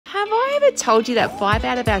Have I ever told you that 5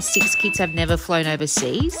 out of our 6 kids have never flown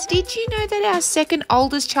overseas? Did you know that our second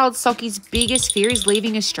oldest child, Soki's biggest fear is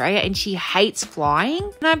leaving Australia and she hates flying?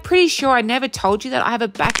 And I'm pretty sure I never told you that I have a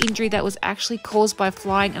back injury that was actually caused by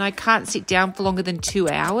flying and I can't sit down for longer than 2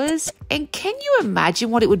 hours. And can you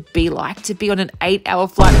imagine what it would be like to be on an 8-hour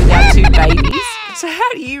flight with our 2 babies? So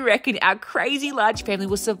how do you reckon our crazy large family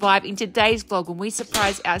will survive in today's vlog when we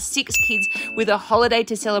surprise our 6 kids with a holiday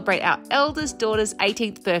to celebrate our eldest daughter's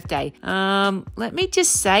 18th birthday? Let me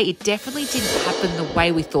just say it definitely didn't happen the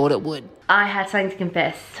way we thought it would. I had something to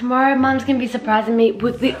confess. Tomorrow Mum's gonna be surprising me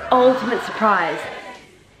with the ultimate surprise.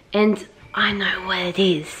 And I know what it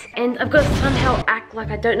is. And I've got to somehow act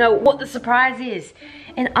like I don't know what the surprise is.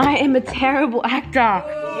 And I am a terrible actor.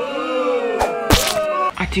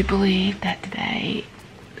 I do believe that today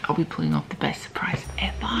I'll be pulling off the best surprise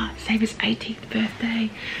ever. Sabre's 18th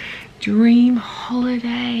birthday. Dream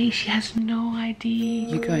holiday. She has no idea.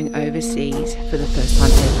 You're going overseas for the first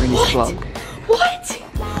time ever in this vlog.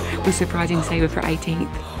 What? We're surprising Sabre for 18th.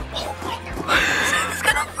 Oh my god. Sabre's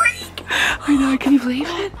gonna freak. I know, can you believe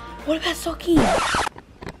it? What about Soki?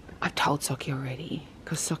 I've told Soki already,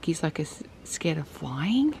 because Soki's like scared of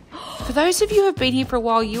flying. For those of you who have been here for a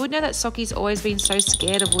while, you would know that Soki's always been so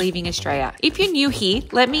scared of leaving Australia. If you're new here,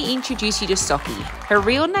 let me introduce you to Soki. Her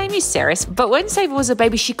real name is Ceres, but when Sabre was a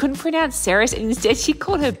baby, she couldn't pronounce Ceres, and instead she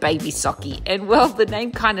called her baby Soki. And well, the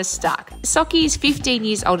name kind of stuck. Soki is 15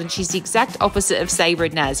 years old and she's the exact opposite of Sabre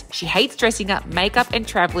and Naz. She hates dressing up, makeup and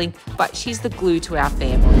traveling, but she's the glue to our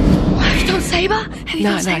family. Have you told Sabre?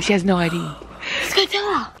 No, she has no idea. Let's go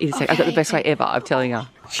tell her. Okay. I got the best way ever of telling her.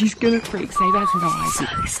 She's gonna freak. Sabre has no idea. So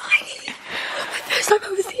exciting. My first time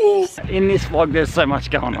overseas. In this vlog, there's so much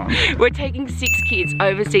going on. We're taking 6 kids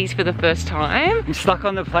overseas for the first time. I'm stuck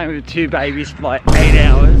on the plane with 2 babies for like 8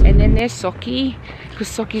 hours. And then there's Soki, because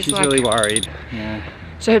Soki's She's like... really worried. Yeah.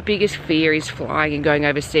 So her biggest fear is flying and going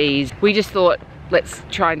overseas. We just thought, let's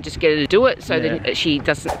try and just get her to do it so then she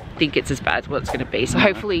doesn't think it's as bad as what it's going to be. So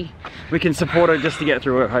hopefully... We can support her just to get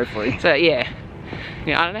through it, hopefully. So yeah,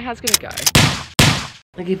 I don't know how it's going to go.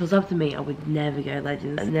 Like if it was up to me, I would never go,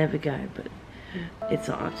 Legends. I'd never go, but it's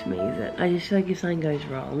not up to me, is it? I just feel like if something goes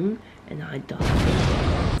wrong and I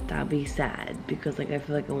die, that'd be sad because like I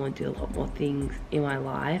feel like I want to do a lot more things in my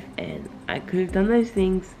life and I could have done those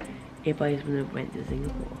things if I just wouldn't have went to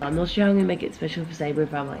Singapore. I'm not sure how I'm going to make it special for Sabre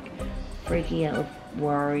if I'm like freaking out with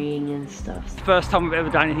worrying and stuff. First time we've ever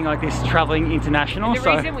done anything like this, traveling international. The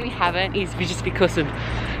reason we haven't is just because of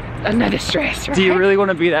another stress, right? Do you really want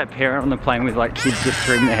to be that parent on the plane with like kids just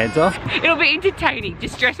screaming their heads off? It'll be entertaining,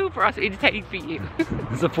 just stressful for us, entertaining for you.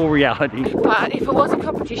 It's a full reality. But if it was a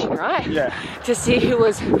competition, right? Yeah. To see who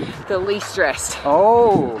was the least stressed.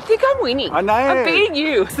 Oh. I think I'm winning. I know. I'm beating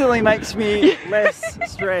you. Instantly makes me less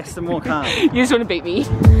stressed and more calm. You just want to beat me?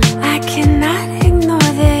 I cannot ignore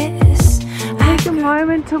this. Take a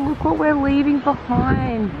moment to look what we're leaving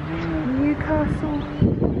behind. Newcastle.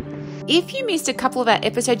 If you missed a couple of our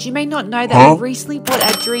episodes, you may not know that we recently bought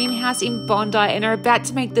our dream house in Bondi and are about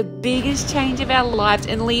to make the biggest change of our lives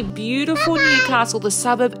and leave beautiful Newcastle, the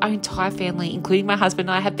suburb our entire family, including my husband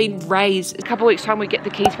and I, have been raised. A couple of weeks time we get the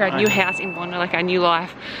keys for our new house in Bondi, like our new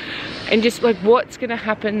life. And just like what's going to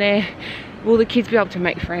happen there? Will the kids be able to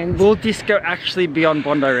make friends? Will disco actually be on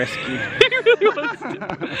Bondi Rescue?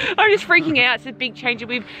 I'm just freaking out. It's a big change and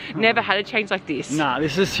we've never had a change like this. Nah,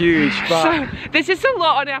 this is huge. But So there's just a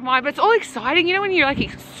lot on our mind, but it's all exciting. You know when you're like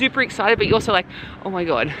super excited, but you're also like, oh my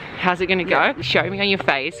God, how's it gonna go? Show me on your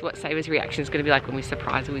face what Sabre's reaction is gonna be like when we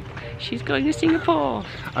surprise her with, she's going to Singapore.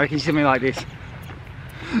 I reckon she's gonna be like this.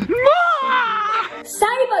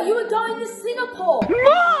 Sabre, you were going to Singapore.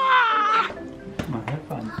 My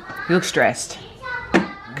headphones. You look stressed.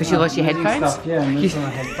 Because you lost your headphones? Yeah, I'm losing my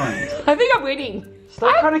headphones. I think I'm winning.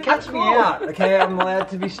 Stop trying to catch me out, okay? I'm allowed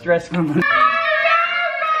to be stressed when I'm...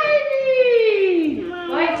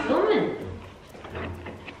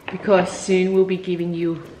 Because soon we'll be giving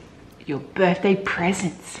you your birthday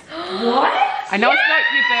presents. What? I know it's not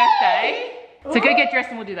your birthday, so go get dressed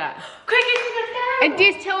and we'll do that. Quick, let's go. And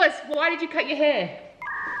Diz, tell us, why did you cut your hair?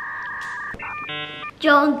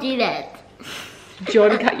 John did it.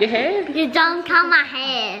 Jordan cut your hair? You don't cut my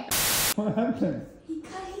hair. What happened? He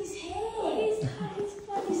cut his hair. He's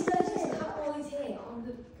cut all his hair on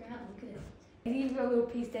the ground. Look at it. And he's got a little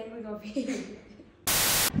piece dangling off here.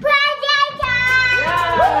 Present time!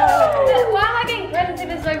 Why am I getting presents if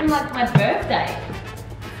it's not even like my birthday?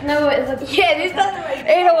 No, it's like, yeah, this doesn't make sense.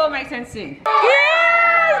 It'll all make sense soon.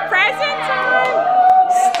 Yes! Present time!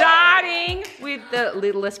 Starting with the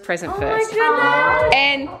littlest present first. Oh my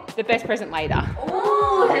And the best present later.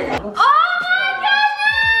 goodness! Oh my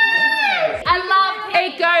goodness! I love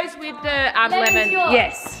It goes with the lemon.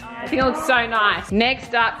 Yes. I think it looks so nice.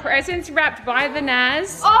 Next up, presents wrapped by the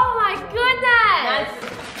Naz. Oh my goodness!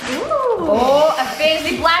 Oh, a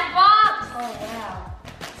fancy black box. Oh wow.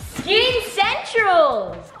 Skin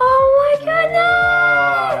Centrals. Oh my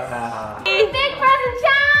goodness. Big present,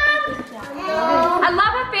 Charm. I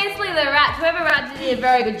love how fancily they're wrapped. Whoever wrapped it did a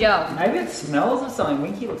very good job. Maybe it smells or something.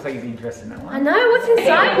 Winky looks like he's interested in that one. I know, what's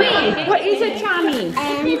inside me? What is it, Charmy?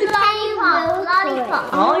 It's lollipop.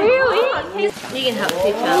 Oh, really? You can help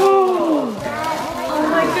picture. Oh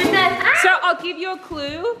my goodness. So I'll give you a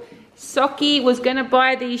clue. Socky was gonna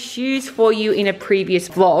buy these shoes for you in a previous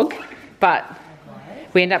vlog, but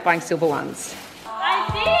we ended up buying silver ones. I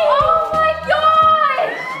see. Oh my god.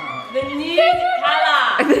 The new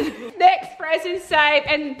colour. Next present save,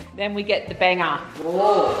 and then we get the banger.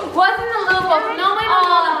 Whoa. What's in the little box? Normally the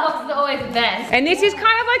little box is always the best. And this is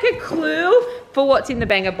kind of like a clue for what's in the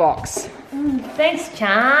banger box. Thanks,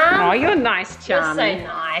 Charm. Oh, you're nice, Charmy. You're so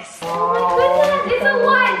nice. Oh my goodness, it's a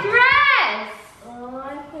white dress.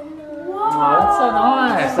 Oh, that's so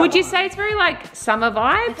nice. Would you say it's very like summer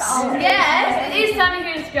vibes? Yes, it is summer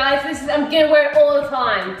here in Australia, so this is, I'm gonna wear it all the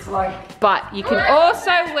time. It's like... But you can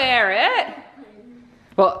also wear it.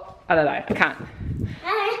 Well, I don't know. I can't.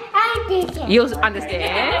 I did it. You'll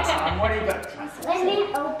understand. What do you got? Let me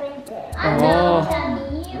open it.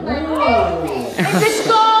 It's a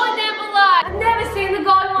gold envelope. I've never seen the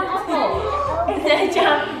gold one before. Is that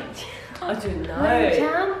Charm? I don't know.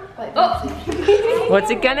 Charm? Oh. What's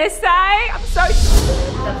it gonna say? I'm so.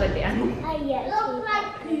 Upside down. Oh, yeah. Look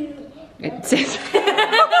like you. It says.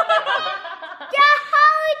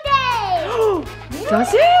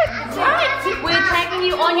 Does it? Right. We're taking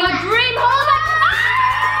you on your dream holiday.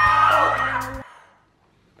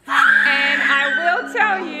 And I will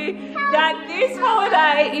tell you that this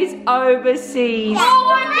holiday is overseas. Oh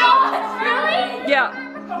my gosh, really? Yeah.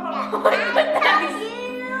 Oh my goodness.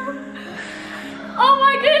 Oh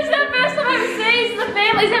my goodness, it's our first time overseas. The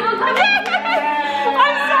families, everyone coming.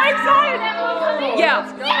 I'm so excited. Everyone coming. Yeah.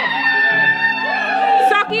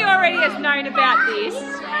 Socky already has known about this.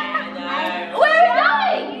 Where are we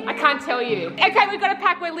going? I can't tell you. Okay, we've got to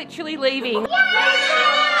pack. We're literally leaving. Love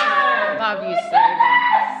you so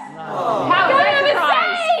much. How Going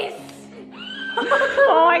surprise. overseas.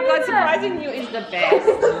 Oh my god, surprising you is the best.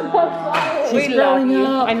 We love you.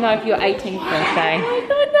 I know for your 18th birthday.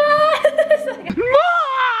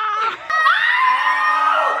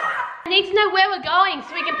 I need to know where we're going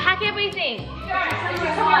so we can pack everything.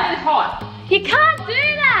 Hot. You can't do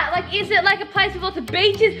that. Like, is it like a place with lots of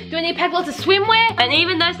beaches? Do I need to pack lots of swimwear? And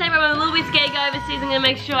even though Sabre, I'm a little bit scared to go overseas, I'm gonna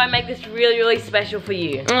make sure I make this really, really special for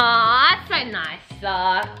you. Aw, that's so nice.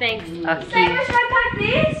 Thanks. Sabre, should I pack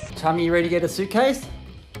this? Tommy, you ready to get a suitcase?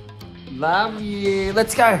 Love you.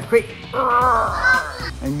 Let's go, quick.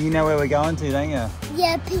 And you know where we're going to, don't you?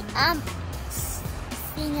 Yeah,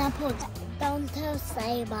 Singapore. Don't tell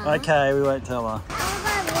Sabre. Okay, we won't tell her. How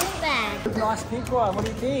about this bag? Nice pink one. What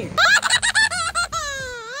do you think?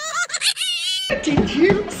 Did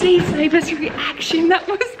you see Sabre's reaction? That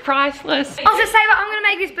was priceless. Also, Sabre, I'm gonna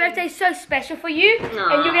make this birthday so special for you. And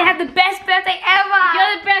you're gonna have the best birthday ever.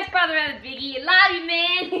 You're the best brother ever, Biggie. Love you,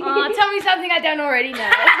 man. Tell me something I don't already know.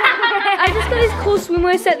 I just got this cool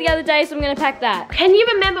swimwear set the other day, so I'm gonna pack that. Can you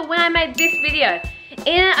remember when I made this video?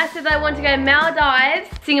 In it, I said that I want to go Maldives,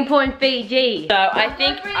 Singapore, and Fiji. So I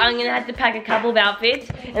think I'm gonna have to pack a couple of outfits.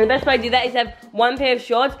 And the best way to do that is have one pair of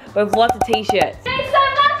shorts with lots of t-shirts. Thanks so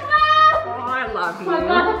much, Mom! Oh, I love you. Oh my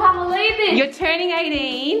God, I can't believe this. You're turning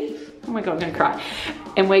 18. Oh my God, I'm gonna cry.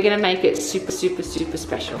 And we're gonna make it super, super, super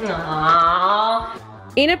special. Aww.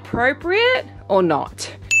 Inappropriate or not?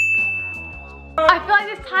 I feel like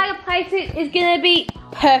this tiger playsuit is gonna be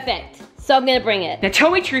perfect. So I'm gonna bring it. Now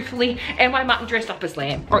tell me truthfully, am I mutton dressed up as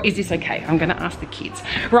lamb? Or is this okay? I'm gonna ask the kids.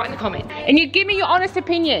 Write in the comment. And you give me your honest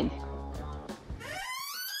opinion.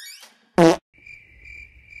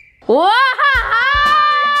 Whoa!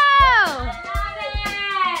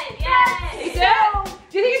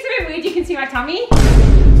 Do you think it's a bit weird you can see my tummy? I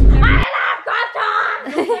love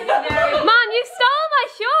cotton! Mom, you stole my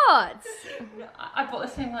shorts! I bought the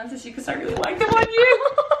same ones as you because I really like them on you.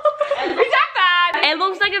 Is that bad? It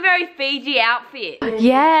looks like a very Fiji outfit.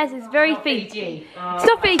 Yes, it's very Fiji. It's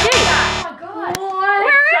not Fiji. Oh my God. Where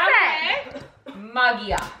is it?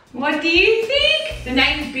 Muggia. What do you think? The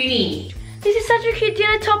name's Binny. This is such a cute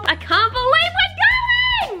dinner top. I can't believe we're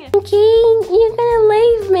going! King, you're gonna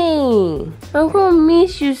leave me. I'm gonna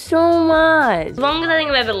miss you so much. As long as I think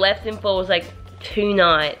I've ever left him for was like 2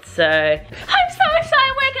 nights, so. I'm so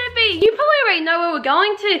excited we're gonna be. You probably already know where we're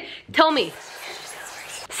going to. Tell me.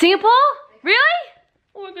 Singapore? Really?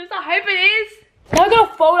 Oh my goodness, I hope it is. Now I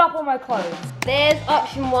gotta fold up all my clothes. There's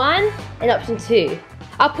option 1 and option 2.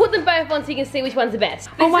 I'll put them both on so you can see which one's the best.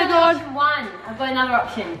 Oh my God. Option 1. I've got another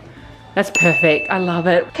option. That's perfect. I love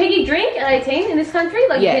it. Can you drink at 18 in this country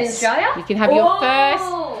like you can in Australia? You can have your first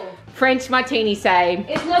French martini, say.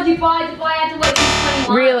 It's not Dubai. Dubai had to wait till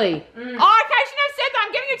 21. Really? Oh, okay, I shouldn't have said that.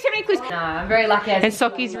 I'm giving you too many clues. No, I'm very lucky. And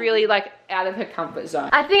Soki's really like out of her comfort zone.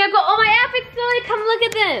 I think I've got all my outfits sorted. Come look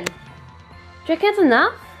at them. Do you reckon it's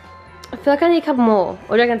enough? I feel like I need a couple more.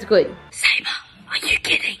 Or do you reckon it's good? Sabre, are you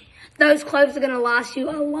kidding? Those clothes are gonna last you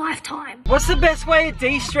a lifetime. What's the best way to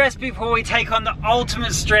de-stress before we take on the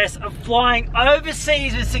ultimate stress of flying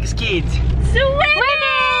overseas with 6 kids? Swimming!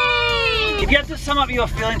 If you had to sum up your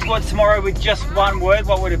feeling towards tomorrow with just one word,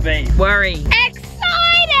 what would it be? Worry. Excited!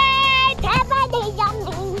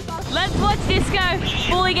 Let's watch Disco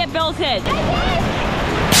fully get belted.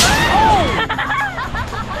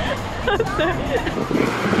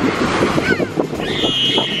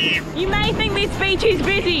 You may think this beach is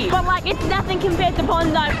busy, but like it's nothing compared to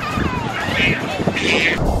Bondi.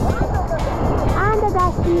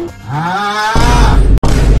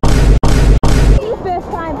 First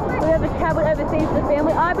time we've ever travelled overseas with the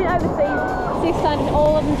family. I've been overseas 6 times,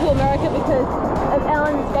 all of them to America because of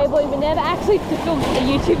Ellen skateboarding, but never actually to film a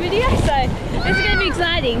YouTube video, so this is going to be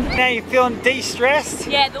exciting. Now you're feeling de-stressed?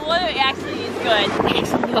 Yeah, the water actually is good.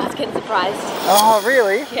 Actually, you guys getting surprised. Oh,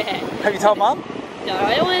 really? Yeah. Have you told Mum? No,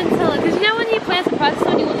 I don't want to tell her, because you know when you plan a surprise for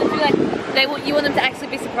someone, you want them to be like, you want them to actually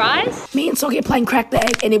be surprised? Me and Socky are playing crack the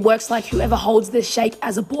egg, and it works like whoever holds the shape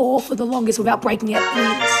as a ball for the longest without breaking it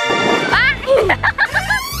wins.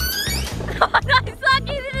 Oh no,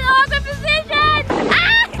 Socky's in an awkward position!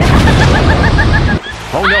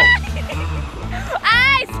 Oh no!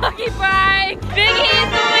 Hey, Socky break! Biggie is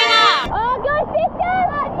the winner! Oh, go,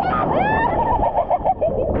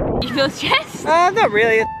 sister! You feel stressed? Not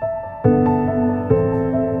really.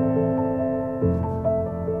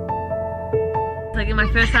 Like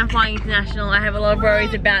my first time flying international, I have a lot of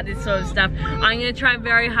worries about this sort of stuff. I'm gonna try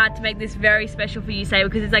very hard to make this very special for you, Sabre,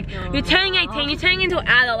 because it's like you're turning 18, you're turning into an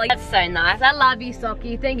adult. Like That's so nice. I love you,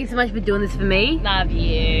 Socky. Thank you so much for doing this for me. love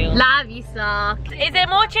you. Love you, Sock. Is there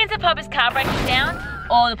more chance of Papa's car breaking down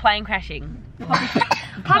or the plane crashing?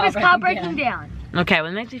 Papa's car breaking down. Okay,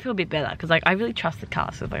 well it makes me feel a bit better because like I really trust the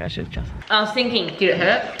car, so like I should trust. I was thinking, did it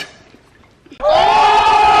hurt?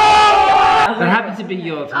 That happens to be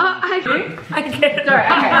your I get it. Sorry,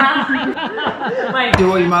 okay. Do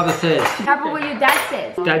what your mother says. How about what your dad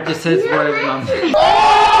says? Dad just says whatever Mum says.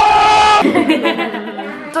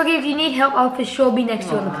 Socky, if you need help, I'll for sure be next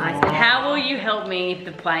to you on the plane. How will you help me if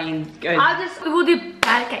the plane goes? We'll do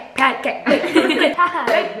pancake.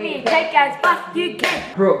 Make me take as fast as you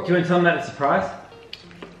can. Brooke, do you want to tell them about the surprise?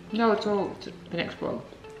 No, it's all the next vlog.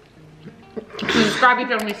 Subscribe if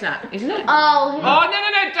you don't miss that, isn't it? Oh. Oh, no,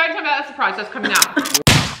 don't tell me about that surprise, that's coming up.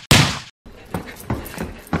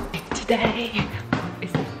 Today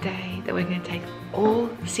is the day that we're going to take all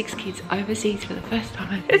 6 kids overseas for the first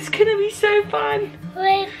time. It's going to be so fun.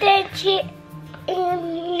 With the chip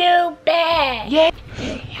in new bed. Yeah.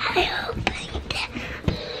 I opened it.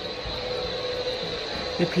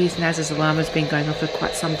 It appears Naz's alarm has been going off for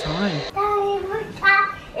quite some time. Daddy, what's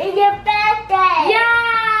up? It's your birthday. Yeah.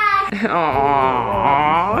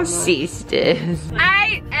 Aww, sisters.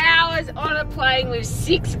 8 hours on a plane with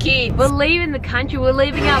 6 kids. We're leaving the country. We're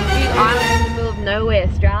leaving our big island in the middle of nowhere,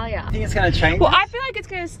 Australia. I think it's going to change. Well, I feel like it's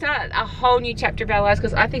going to start a whole new chapter of our lives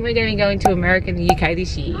because I think we're going to be going to America and the UK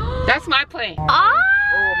this year. That's my plan. Ah!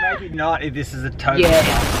 Or maybe not if this is a total.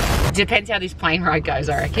 Yeah. Depends how this plane ride goes,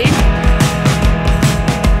 I reckon.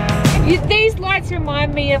 These lights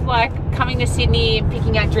remind me of like coming to Sydney and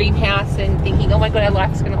picking out Dream House and thinking, oh my god, our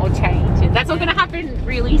life's going to all change. And that's all going to happen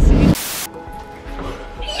really soon.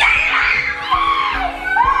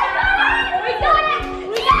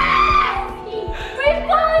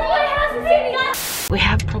 We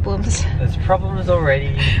have problems. There's problems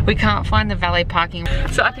already. We can't find the valet parking.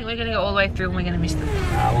 So I think we're going to go all the way through and we're going to miss them.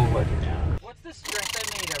 We'll work it out. What's the stress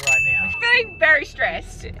meter right now? Feeling very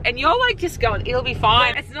stressed. And you're like just going, it'll be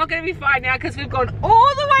fine. It's not going to be fine now because we've gone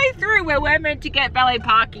all the way through where we're meant to get valet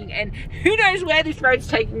parking. And who knows where this road's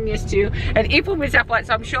taking us to. And if we'll miss our flight,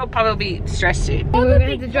 so I'm sure Papa will be stressed soon. We're going to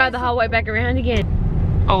have to drive the whole way back around again.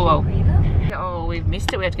 Oh, well. Oh, we've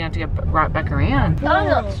missed it. We're going to have to go right back around. I'm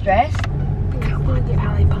not stressed. Can't find the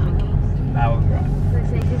valet parking. No, we're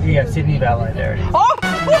right. Yeah, Sydney Valet, there it is. Oh,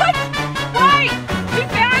 what? Wait, we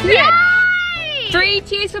found it! Yay! 3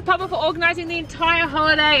 cheers for Papa for organising the entire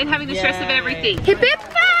holiday and having the stress of everything. Hip hip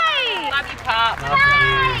hey! Love you, Pop. Love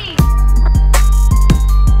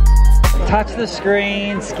you. Touch the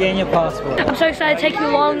screen, scan your passport. I'm so excited to take you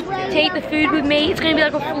along to eat the food with me. It's going to be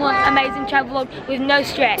like a full-on amazing travel vlog with no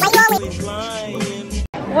stress.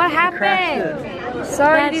 What happened?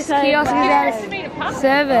 Sorry, this kiosk is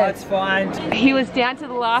service. It's fine. He was down to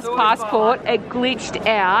the last passport, it glitched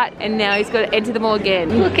out, and now he's got to enter them all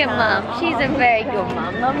again. Look at Mum. She's a very good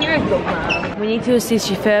mum. Mum, you're a good mum. We need to assist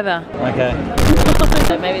you further. Okay.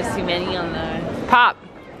 Maybe it's too many on there. Pup.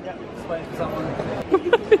 Yep, just waiting for someone.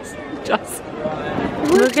 Just.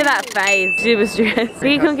 Look at that face. Super stressed. But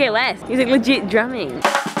he couldn't get less. He's like legit drumming.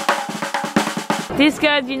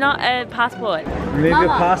 Disco, do you not passport? Remove your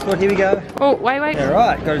passport, here we go. Oh, wait. Yeah,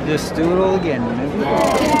 right, gotta just do it all again. Remove your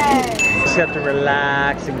passport. Just have to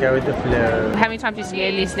relax and go with the flow. How many times have you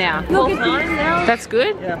seen this now? Look at this now. That's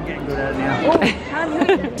good? Yeah, I'm getting good at it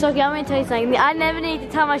now. So, okay, I'm going to tell you something. I never need to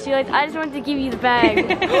tie my shoelace. I just wanted to give you the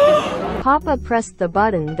bag. Papa pressed the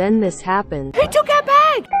button, then this happened. Who took our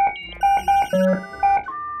bag?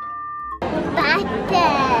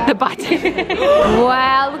 The button.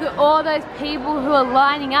 Wow, look at all those people who are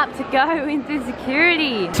lining up to go into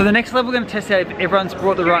security. So the next level we're going to test out if everyone's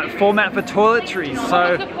brought the right format for toiletries.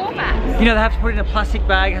 So, you know, they have to put it in a plastic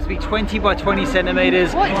bag. It has to be 20 by 20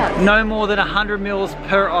 centimeters. No more than 100 mils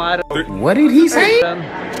per item. What did he say?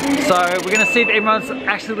 So we're going to see if everyone's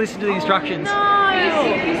actually listened to the instructions. No.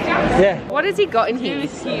 Yeah. What has he got in here?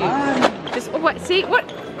 Just what? See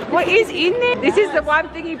what is in there? This is the one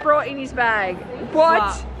thing he brought in his bag.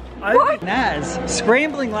 What? What? Naz,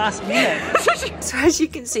 scrambling last minute. So as you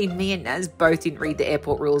can see, me and Naz both didn't read the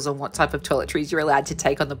airport rules on what type of toiletries you're allowed to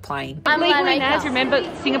take on the plane. I'm allowed Legally, Naz, remember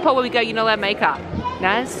Singapore where we go, you're not allowed makeup.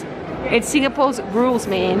 Naz, it's Singapore's rules,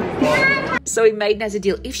 man. So we made Naz a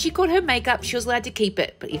deal. If she got her makeup, she was allowed to keep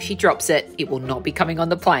it. But if she drops it, it will not be coming on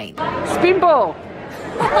the plane. Spin ball.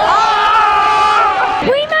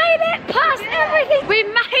 We made it past everything. We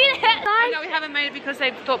made it. No, we haven't made it because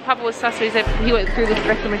they thought Papa was sus, so he went through the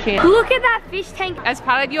special machine. Look at that fish tank. As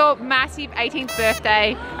part of your massive 18th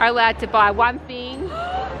birthday, are allowed to buy one thing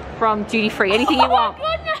from duty free. Anything you want. Oh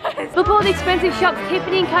my goodness. Look at all the expensive shops.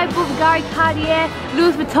 Tiffany & Co, Bulgari, Cartier,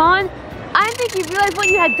 Louis Vuitton. I don't think you realised what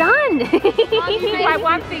you had done. You buy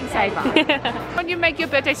one thing, Sabre. When you make your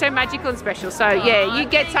birthday so magical and special. So yeah, you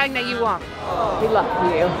get something that you want. We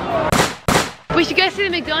love you. We should go see the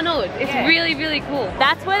McDonald's. It's really, really cool.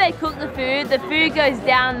 That's where they cook the food. The food goes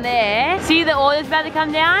down there. See the order's about to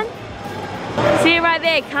come down? See it right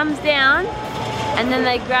there, it comes down and then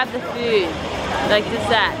they grab the food. Like just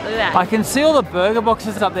that, look at that. I can see all the burger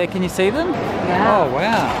boxes up there, can you see them? Yeah. Oh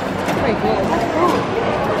wow. That's pretty cool.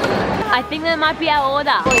 I think that might be our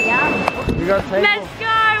order. Oh yeah. We got a table. Let's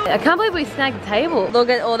go! I can't believe we snagged the table. Look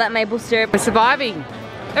at all that maple syrup. We're surviving.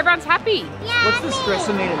 Everyone's happy. What's the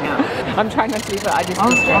stressor meter now? I'm trying not to be, but I just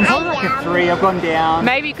I'm probably like a 3, I've gone down.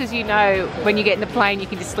 Maybe because you know when you get in the plane you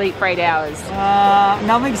can just sleep for 8 hours.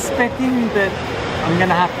 No, I'm expecting that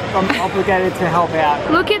I'm obligated to help out.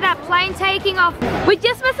 Look at that plane taking off. We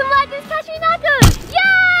just met some legends touching knuckles.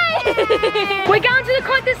 Yay! We're going to the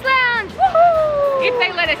Qantas Lounge. Woohoo! If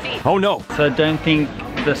they let us in. Oh no. So I don't think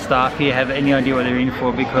the staff here have any idea what they're in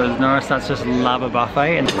for because Norris Nuts just love a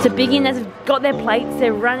buffet. And So Biggie and Naz have got their plates,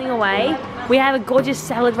 they're running away. We have a gorgeous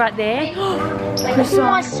salad right there.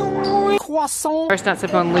 Croissant. Norris Nuts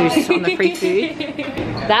have gone loose on the free food.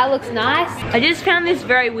 That looks nice. I just found this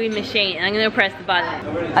very weird machine and I'm gonna press the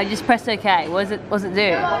button. I just pressed OK. What does it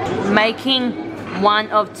do? Making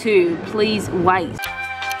 1 of 2. Please wait.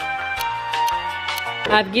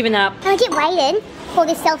 I've given up. I keep waiting for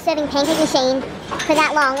this self-serving pancake machine for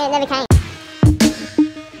that long and it never came.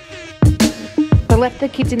 So let the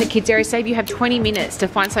kids in the kids area, save you have 20 minutes to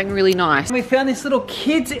find something really nice. we found this little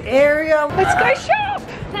kids area. Let's go shop!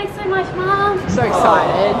 Thanks so much, Mom. So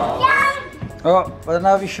excited. Oh, I don't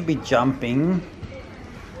know if you should be jumping.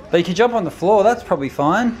 But you can jump on the floor, that's probably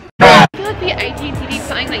fine. I feel like for your 18th you need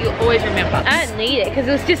something that you'll always remember. I don't need it because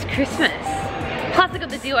it was just Christmas. Plus I got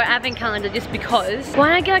the deal or advent calendar just because. Why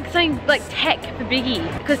don't I get like something like tech for Biggie?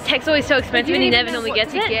 Because tech's always so expensive and he never normally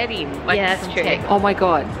gets it. Get him. Like Yeah, that's some true. tech. Oh my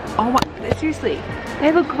god. Oh my, seriously.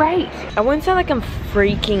 They look great. I wouldn't say like I'm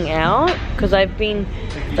freaking out because I've been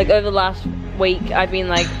like over the last week I've been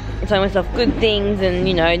like telling myself good things and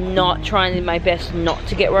you know not trying to my best not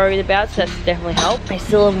to get worried about, so that's definitely helped. I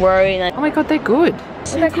still am worried. And Oh my god, they're good.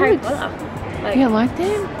 they're good. Like, You don't like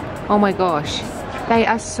them? Oh my gosh. They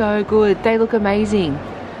are so good. They look amazing.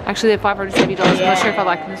 Actually, they're $570. I'm not sure if I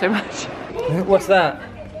like them so much. What's that?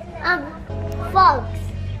 Frogs.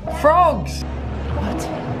 Frogs! What?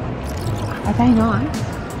 Are they nice?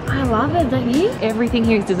 I love it, don't you? Everything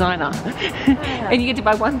here is designer. And you get to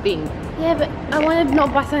buy one thing. Yeah, but I want to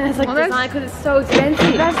not buy something that's like designed because it's so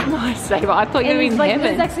expensive. That's nice, Sabre. I thought you were in heaven.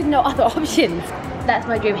 There's actually no other options. That's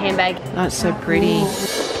my dream handbag. That's so pretty.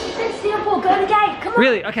 It's simple. Go to the gate. Come on.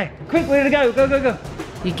 Really? Okay. Quick, where to go? Go, go, go.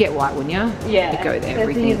 You'd get white, wouldn't you? Yeah. You'd go there.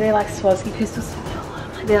 The thing is, they're like Swarovski crystals.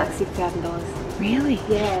 They're like $6,000. Really?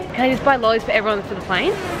 Yeah. Can I just buy lollies for everyone for the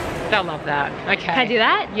plane? They'll love that. Okay. Can I do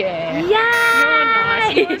that? Yeah.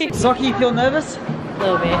 Yay! You're nice. Socky, you feel nervous? A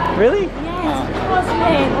little bit. Really? Yes, of course,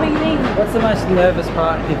 man. What do you mean? What's the most nervous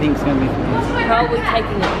part do you think is going to be for this? Probably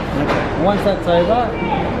taking it. Okay. Once that's over,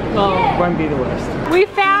 well, it won't be the worst. We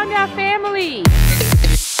found our family.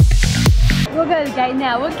 We'll go to the gate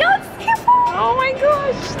now. We're going to Singapore. Oh my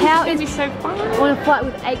gosh. How This is is so fun. I want to flight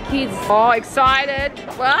with 8 kids. Oh, excited.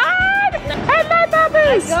 What? Hello,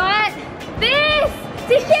 Bubbles. Got this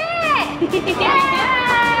to share.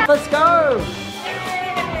 Yeah. Let's go!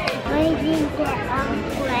 What did you get on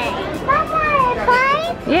plane? Papa,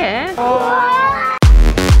 plane? Yeah.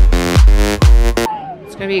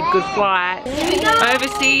 It's going to be a good flight.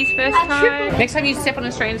 Overseas first time. Next time you step on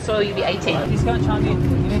Australian soil, you'll be 18. He's going to chime in. You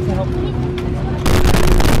need to help me.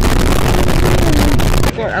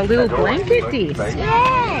 What, a little blanket this?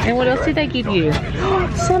 Yeah. And what else did they give you?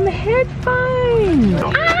 Some headphones.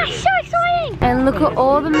 Ah, so exciting. And look at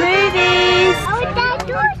all the movies. Oh, that's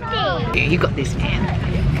Dorothy. Yeah, you got this, man.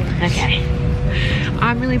 Okay.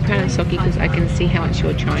 I'm really proud of Socky because I can see how much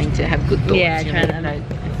you're trying to have good thoughts. Yeah, you trying know, to.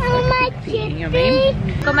 Oh, my you know what I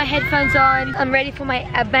mean? Got my headphones on. I'm ready for my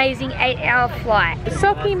amazing 8-hour flight.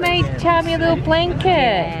 Socky made Charmy a little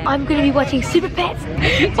blanket. I'm going to be watching Super Pets.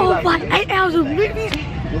 Oh, like 8 hours of movies.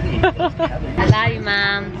 I love you,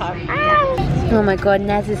 Mum. Oh my God,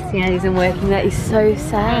 Naz's sound isn't working. That is so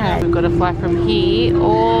sad. We've got to fly from here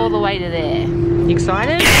all the way to there. You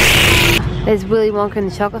excited? There's Willy Wonka and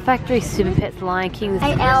the Chocolate Factory, Super Pets, Lion King.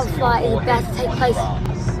 8-hour flight is about to take place.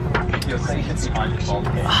 We're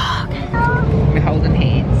holding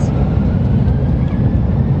hands.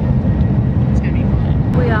 It's going to be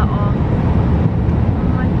fun. We are off. Oh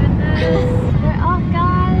my goodness. We're off,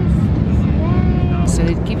 guys. Yay. So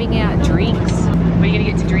they're giving out drinks. What are you going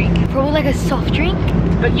to get to drink? Probably like a soft drink,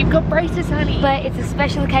 But you've got braces, honey. but it's a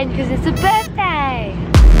special occasion because it's a birthday.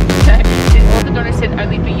 Orthodontist said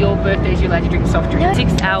only for your birthdays you're allowed to drink soft drinks.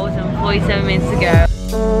 6 hours and 47 minutes to go.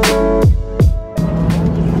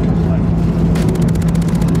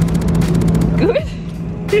 Good?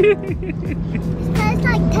 Tastes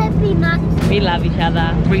like Toby Mac. We love each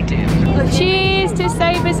other. We do. Cheers to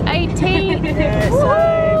Sabre's 18th.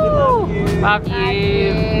 Woo! Love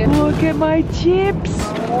you. Look at my chips.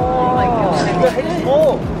 Oh my God.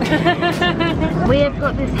 Small. We have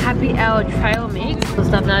got this happy hour trail mix.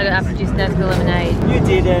 Stuff now I got apple juice, now it's got lemonade. You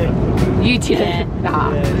did it. You did it.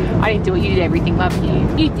 Nah, I didn't do it. You did everything. Love you.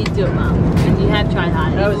 You did do it, Mum. And you have tried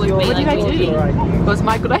hard. That was your What did I do? idea. It was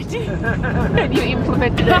my good idea. And you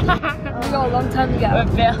implemented it. We got a long time to go.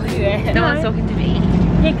 We're barely there. No one's talking to me.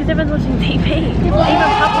 Yeah, because everyone's watching TV. Even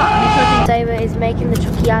Papa. Sabre is making the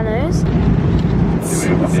chocolatianos.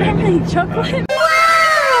 So many chocolate.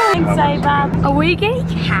 Thanks, Sabre. Are we getting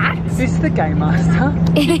cats? Is this the Game Master?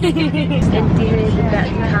 And dinner is about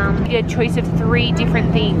to come. You had a choice of 3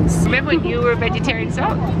 different things. Remember when you were a vegetarian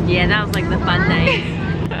sub? Yeah, that was like the fun day.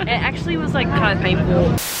 It actually was like kind of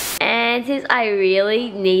painful. And since I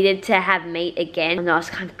really needed to have meat again, and I was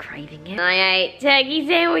kind of craving it, I ate turkey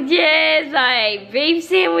sandwiches, I ate beef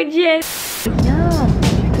sandwiches. Yum.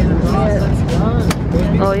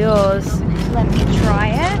 All yours. Let me try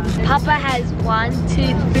it. Papa has 1,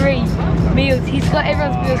 2, 3 meals. He's got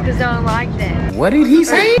everyone's meals because no one liked them. What did he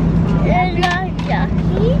say?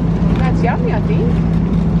 That's yummy, I think.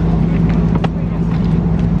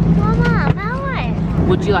 Mama, Mama.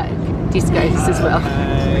 Would you like discos as well?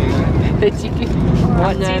 The chicken.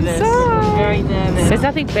 What's inside? Very nervous. There's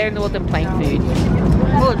nothing better in the world than plain food.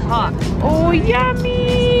 Oh, it's hot. Oh,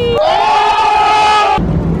 yummy!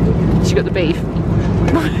 She got the beef.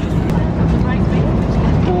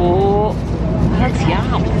 Oh, that's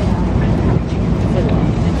yum.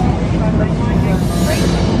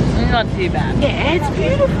 Not too bad. Yeah, it's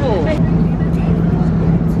beautiful.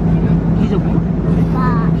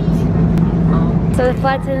 So the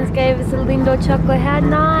flight attendants gave us a little indoor chocolate. How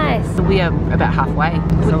nice. We are about halfway.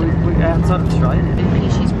 So we're outside of Australia now.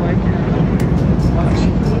 She's broken.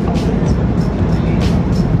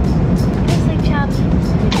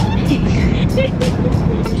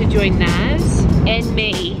 Come to join Naz and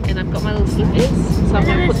me, and I've got my little slippers, so I'm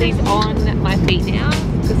going to put these on my feet now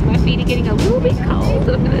because my feet are getting a little bit cold.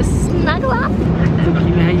 I'm going to snuggle up. You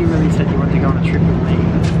know how you really said you wanted to go on a trip with me?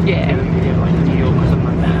 Yeah. Like New York or something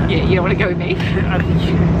like that. Yeah, you don't want to go with me?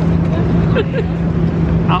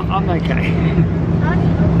 I I'm okay.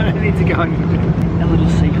 I don't need to go anywhere. A little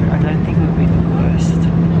secret, I don't think we've been the worst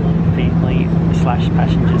family slash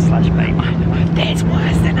passenger slash baby. I know, that's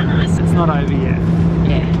worse than us. It's not over yet.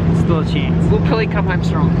 Yeah. Still a chance. We'll probably come home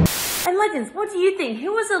strong. And legends, what do you think?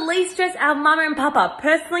 Who was the least stressed out of Mama and Papa?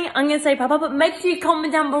 Personally, I'm going to say Papa, but make sure you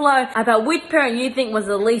comment down below about which parent you think was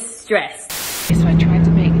the least stressed. So I tried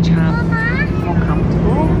to make Charm more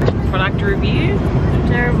comfortable. Product review.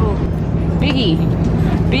 Terrible. Biggie.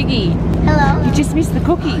 Hello. You just missed the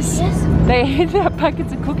cookies. Yes. They handed out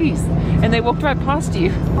packets of cookies and they walked right past you.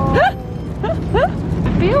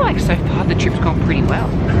 I feel like so far the trip's gone pretty well.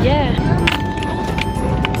 Yeah.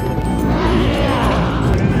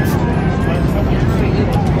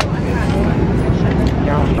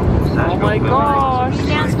 Oh my gosh. The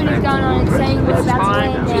announcement is going on and saying we're about to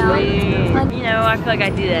land now. You know, I feel like I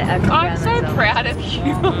did it. I'm so proud of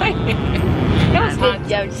you. That was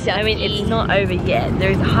good. I mean, it's not over yet. There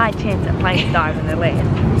is a high chance that planes die when they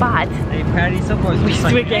land. But Are you proud of yourself or is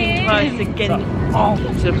it we're getting close to getting. Oh,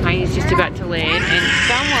 so the plane is just about to land and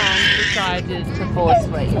someone decided to fall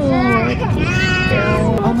asleep.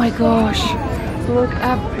 Oh my gosh. Look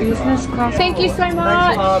up business class. Thank you so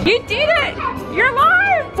much. You did it! You're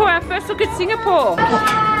alive for our first look at Singapore.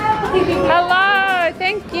 Hello,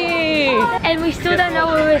 thank you. And we still don't know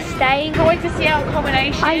where we're staying. Can't wait to see our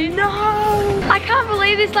accommodation. I know. I can't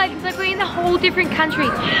believe this. Like, it's like we're in a whole different country.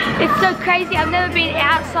 It's so crazy. I've never been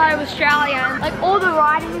outside of Australia. Like, all the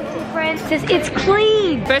riding is different. It's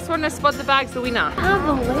clean. First one to spot the bag's the winner. I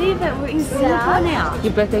can't believe that we're in Singapore now.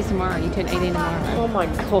 Your birthday's tomorrow. You turn 18 tomorrow. Oh my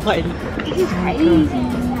god. This is crazy.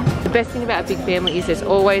 The best thing about a big family is there's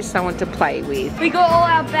always someone to play with. We got all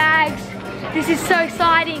our bags. This is so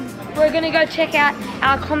exciting. We're gonna go check out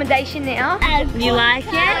our accommodation now. You like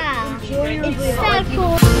it? It's so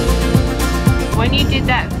cool. When you did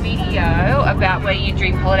that video about where your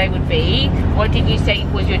dream holiday would be, what did you say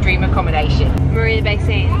was your dream accommodation? Marina Bay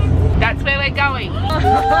Sands. That's where we're going.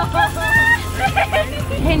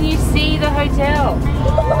 Can you see the hotel?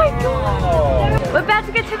 Oh my god. We're about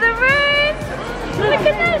to get to the room. Look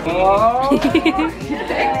at this.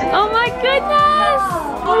 Oh my goodness.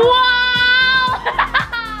 Wow.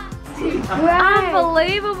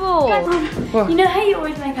 Unbelievable. You know how you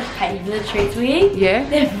always make us pay for the treats we eat? Yeah.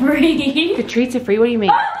 They're free. The treats are free, what do you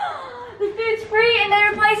mean? The food's free and they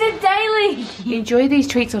replace it daily. Enjoy these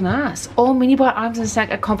treats on us. All mini bite items and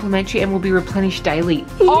snack are complimentary and will be replenished daily.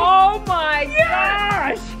 Oh my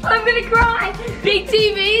gosh! I'm gonna cry. Big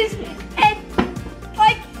TVs and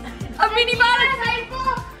like a mini bar to pay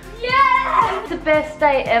for. Yeah! It's the best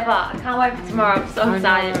day ever. I can't wait for tomorrow. I'm so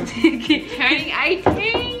excited. Turning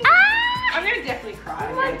 18. I'm gonna definitely cry.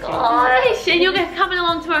 Oh my gosh. And you're gonna come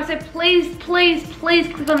along tomorrow, so please, please, please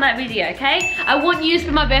click on that video, okay? I want you to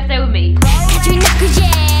spend my birthday with me. Catch me knuckles,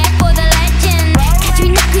 yeah, for the legend. Catch me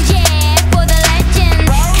knuckles, yeah.